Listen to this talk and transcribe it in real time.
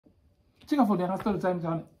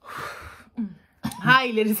Hi,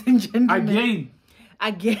 ladies and gentlemen.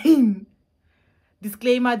 Again.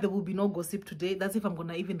 Disclaimer, there will be no gossip today. That's if I'm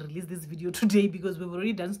gonna even release this video today, because we've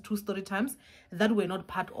already done 2 story times that were not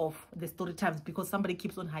part of the story times because somebody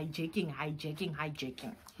keeps on hijacking.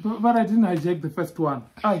 But I didn't hijack the first one.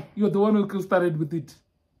 You're the one who started with it.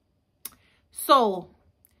 So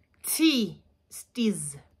T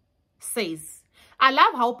Stiz says, I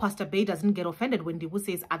love how Pastor Bay doesn't get offended when Dibu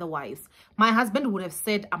says otherwise. My husband would have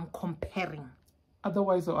said I'm comparing.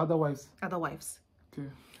 Otherwise or otherwise? Otherwise. Okay.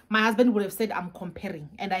 My husband would have said I'm comparing.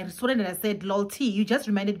 And I responded and I said, lol T, you just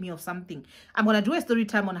reminded me of something. I'm going to do a story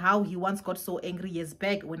time on how he once got so angry years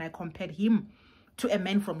back when I compared him to a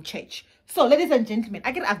man from church. So, ladies and gentlemen,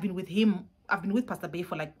 again, I've been with Pastor Bay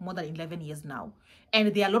for like more than 11 years now.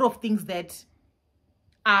 And there are a lot of things that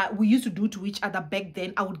we used to do to each other back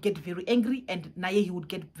then. I would get very angry and Naye, he would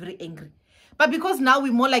get very angry. But because now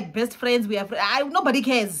we're more like best friends, nobody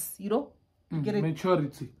cares, you know. Get it?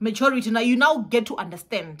 Maturity. Now you now get to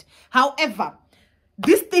understand. However,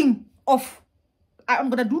 this thing of I'm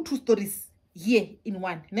gonna do 2 stories here in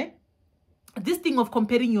one. Ne? This thing of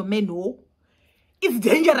comparing your men, is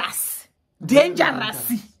dangerous.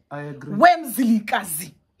 I agree.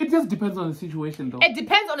 It just depends on the situation, though. It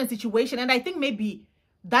depends on the situation, and I think maybe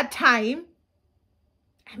that time,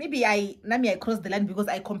 maybe I crossed the line because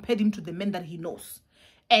I compared him to the men that he knows.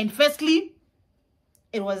 And firstly,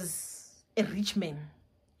 it was a rich man.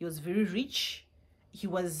 He was very rich. He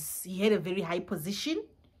had a very high position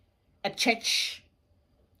at church.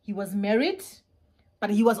 He was married, but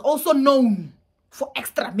he was also known for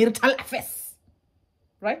extramarital affairs.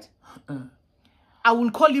 Right? I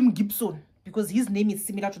will call him Gibson because his name is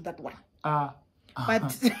similar to that one.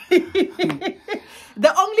 But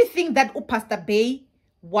the only thing that Pastor Bay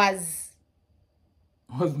was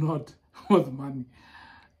money.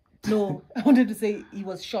 No, I wanted to say he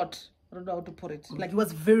was short. I don't know how to put it. Like, he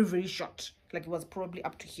was very, very short. Like, he was probably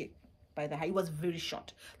up to here by the height. He was very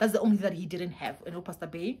short. That's the only thing that he didn't have. You know, Pastor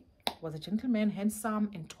Bay was a gentleman,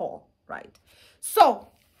 handsome and tall, right? So,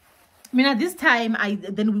 I mean, at this time,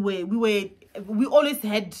 we always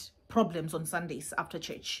had problems on Sundays after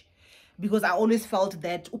church, because I always felt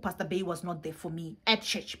that Pastor Bay was not there for me at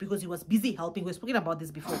church because he was busy helping. We've spoken about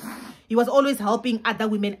this before. He was always helping other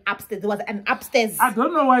women upstairs. There was an upstairs. I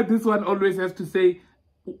don't know why this one always has to say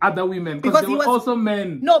other women, because they were also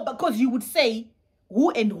men. No, because you would say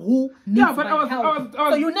who and who needs my help.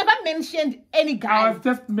 So you never mentioned any guy. I was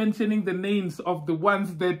just mentioning the names of the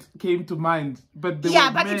ones that came to mind, but there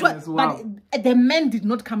were men as well. But the men did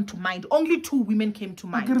not come to mind. Only 2 women came to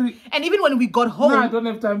mind. And even when we got home, I don't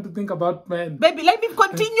have time to think about men. Baby, let me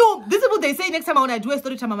continue. This is what they say next time when I do a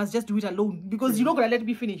story time, I must just do it alone because you're not gonna let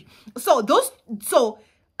me finish. So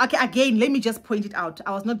okay, again, let me just point it out.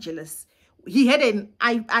 I was not jealous. He had an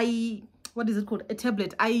what is it called? A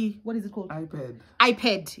tablet. What is it called?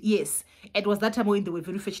 iPad, yes. It was that time when they were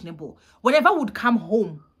very fashionable. Whenever I would come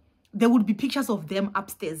home, there would be pictures of them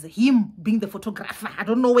upstairs. Him being the photographer. I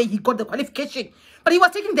don't know where he got the qualification. But he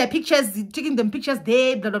was taking them pictures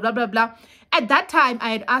there, blah, blah, blah, blah, blah. At that time,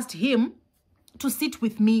 I had asked him to sit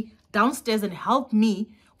with me downstairs and help me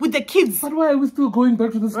with the kids. But why are we still going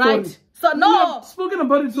back to the story? Right. So no. We have spoken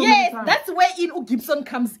about it so many times. That's where Gibson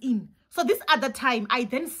comes in. So this other time, I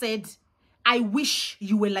then said, I wish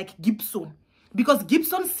you were like Gibson, because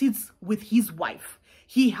Gibson sits with his wife.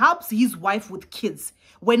 He helps his wife with kids.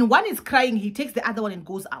 When one is crying, he takes the other one and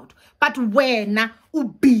goes out. But when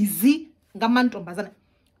busy, I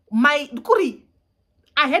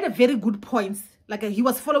had a very good point. Like, he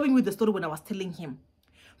was following with the story when I was telling him.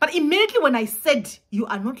 But immediately when I said, you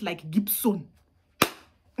are not like Gibson.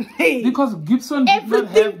 Because Gibson did not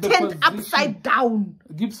have the turned upside down.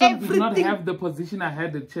 Gibson did not have the position I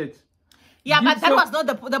had at church. Yeah, Gibson, but that was not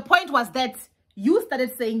the point. Was that you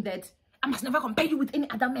started saying that I must never compare you with any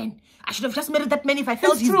other man. I should have just married that man if I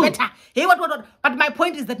felt he's better. Hey, what? But my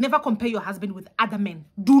point is that never compare your husband with other men.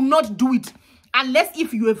 Do not do it. Unless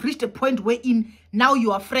if you have reached a point wherein now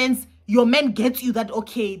you are friends, your man gets you that,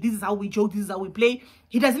 okay, this is how we joke, this is how we play.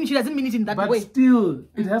 She doesn't mean it in that way. But still,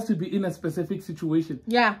 it has to be in a specific situation.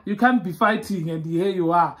 Yeah. You can't be fighting and here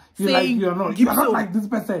you are. You're not like this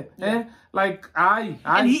person. Yeah. Eh? Like,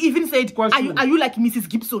 And he even said, are you like Mrs.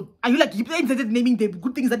 Gibson? Are you like Gibson? He started naming the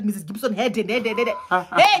good things that Mrs. Gibson had.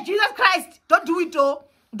 Hey, Jesus Christ, don't do it, though.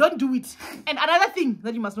 Don't do it. And another thing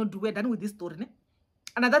that you must not do, we're done with this story. Ne?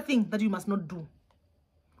 Another thing that you must not do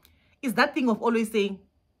is that thing of always saying,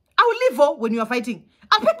 I will leave when you are fighting.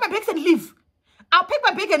 I'll pack my bags and leave. I'll pack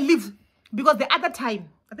my bag and leave. Because the other time,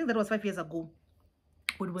 I think that was 5 years ago,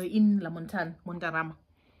 when we were in La Montagne, Montarama,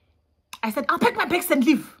 I said, I'll pack my bags and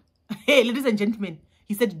leave. Hey, ladies and gentlemen,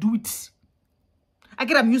 he said, do it.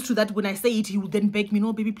 Again, I'm used to that. When I say it, he would then beg me,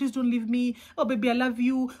 no, baby, please don't leave me. Oh, baby, I love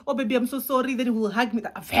you. Oh, baby, I'm so sorry. Then he will hug me.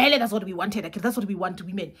 That's what we wanted. Again, that's what we want,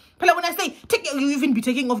 women. But when I say, you even be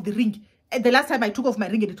taking off the ring. And the last time I took off my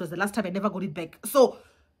ring, and it was the last time I never got it back. So,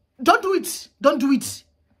 don't do it. Don't do it.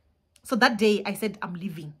 So that day, I said, I'm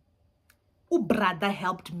leaving. Brother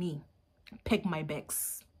helped me pack my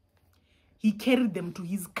bags. He carried them to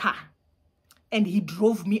his car. And he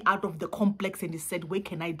drove me out of the complex and he said, where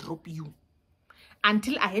can I drop you?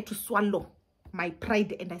 Until I had to swallow my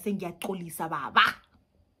pride and I said,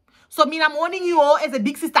 so I'm warning you all as a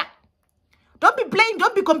big sister. Don't be playing,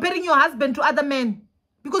 don't be comparing your husband to other men.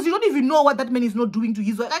 Because you don't even know what that man is not doing to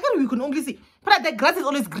his wife. I guess we can only see. But the grass is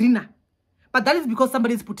always greener. But that is because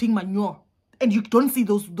somebody is putting manure. And you don't see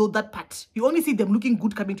that part. You only see them looking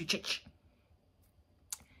good coming to church.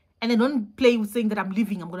 And they don't play with saying that I'm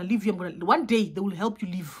leaving, I'm going to leave you, one day they will help you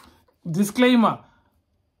leave. Disclaimer.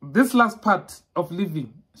 This last part of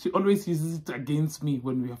leaving, she always uses it against me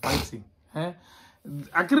when we are fighting.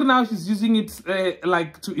 Akira now she's using it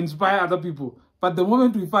like to inspire other people. But the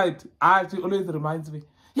moment we fight, she always reminds me,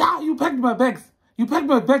 yeah, you packed my bags. You packed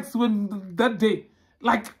my bags when that day.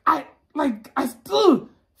 I still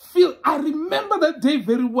feel, I remember that day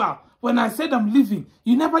very well. When I said I'm leaving,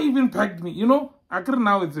 you never even packed me, you know? Akira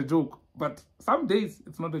now it's a joke. But some days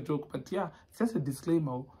it's not a joke. But yeah, it's just a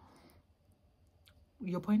disclaimer.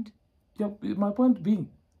 Your point? Yeah, my point being,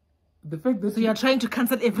 the fact that... So you're trying to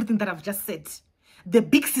cancel everything that I've just said. The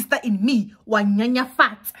big sister in me, wanyanya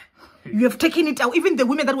fat. You have taken it out. Even the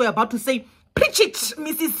women that were about to say, preach it,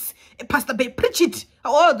 Mrs. Pastor Bay, preach it.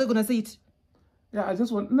 Oh, they're going to say it. Yeah, I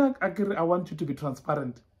just want... No, I want you to be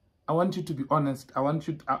transparent. I want you to be honest. I want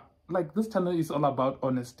you to... like, this channel is all about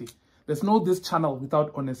honesty. There's no this channel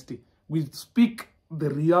without honesty. We speak the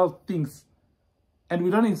real things. And we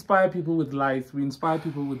don't inspire people with lies. We inspire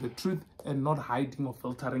people with the truth and not hiding or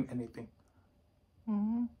filtering anything.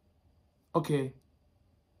 Okay.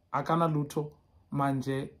 Akana luto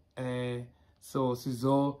manje so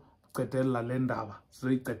sizo qedela lendaba.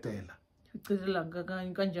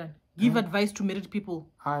 Give advice to married people.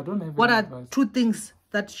 I don't have What are advice. 2 things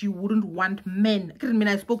that you wouldn't want men? I mean,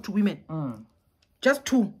 I spoke to women. Just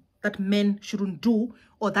 2 that men shouldn't do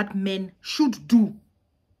or that men should do.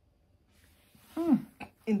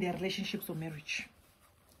 In their relationships or marriage.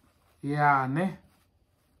 Yeah, ne?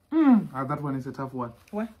 That one is a tough one.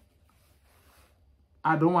 What?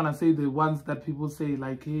 I don't want to say the ones that people say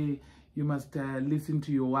like, hey, you must listen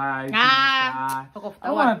to your wife. I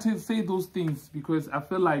don't want to say those things because I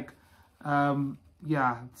feel like,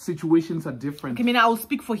 yeah, situations are different. Okay, I mean, I'll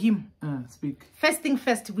speak for him. Speak. First thing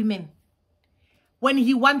first, women. When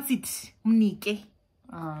he wants it, mnike.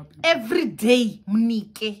 Every day,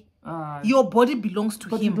 mnike. Your body belongs to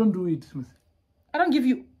him. But you don't do it. I don't give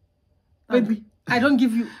you. Baby, I don't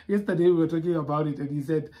give you. Yesterday we were talking about it and he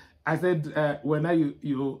said, I said, when are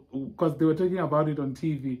you, because they were talking about it on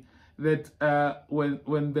TV, that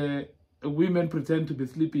when the women pretend to be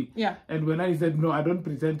sleeping. Yeah. And when I said, no, I don't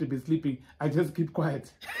pretend to be sleeping, I just keep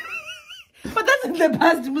quiet. But that's in the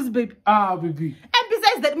past, baby. Baby. And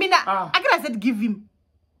besides that, Mina, I said give him.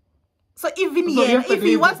 So even here, if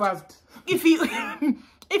he wants,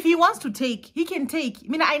 if he wants to take, he can take.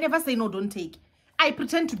 Mina, I never say no, don't take. I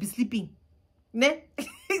pretend to be sleeping. Ne?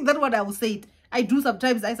 That's what I will say it. I do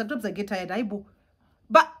sometimes. I get tired.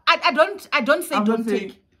 But I don't say don't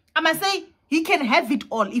take. I must say he can have it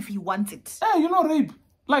all if he wants it. Yeah, you know, rape.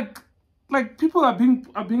 Like people are being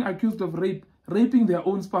accused of raping their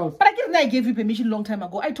own spouse. But I gave you permission long time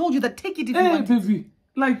ago. I told you that take it if you want baby.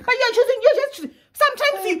 Like, but you're just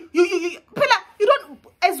sometimes you don't,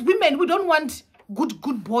 as women, we don't want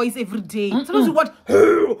good boys every day. Sometimes we want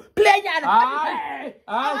player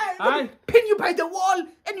pin you by the wall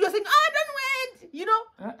and you're saying, oh, don't wait, you know.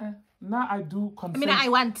 Now I do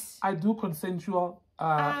I do consensual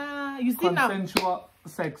you see consensual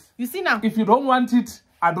sex. You see now. If you don't want it,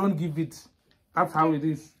 I don't give it. That's how it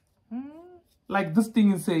is. Like this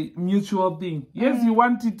thing is a mutual thing. Yes, you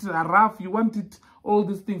want it rough, you want it all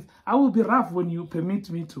these things. I will be rough when you permit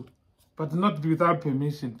me to, but not without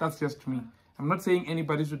permission. That's just me. I'm not saying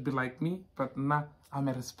anybody should be like me, but nah, I'm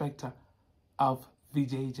a respecter of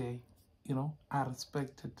VJJ. You know, I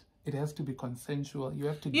respect it. It has to be consensual. You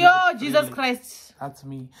have to give it Jesus Christ. That's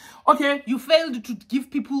me. Okay. You failed to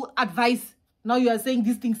give people advice. Now you are saying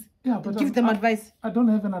these things. Yeah, but give them advice. I don't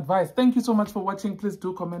have an advice. Thank you so much for watching. Please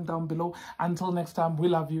do comment down below. Until next time, we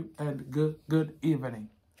love you and good evening.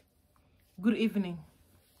 Good evening.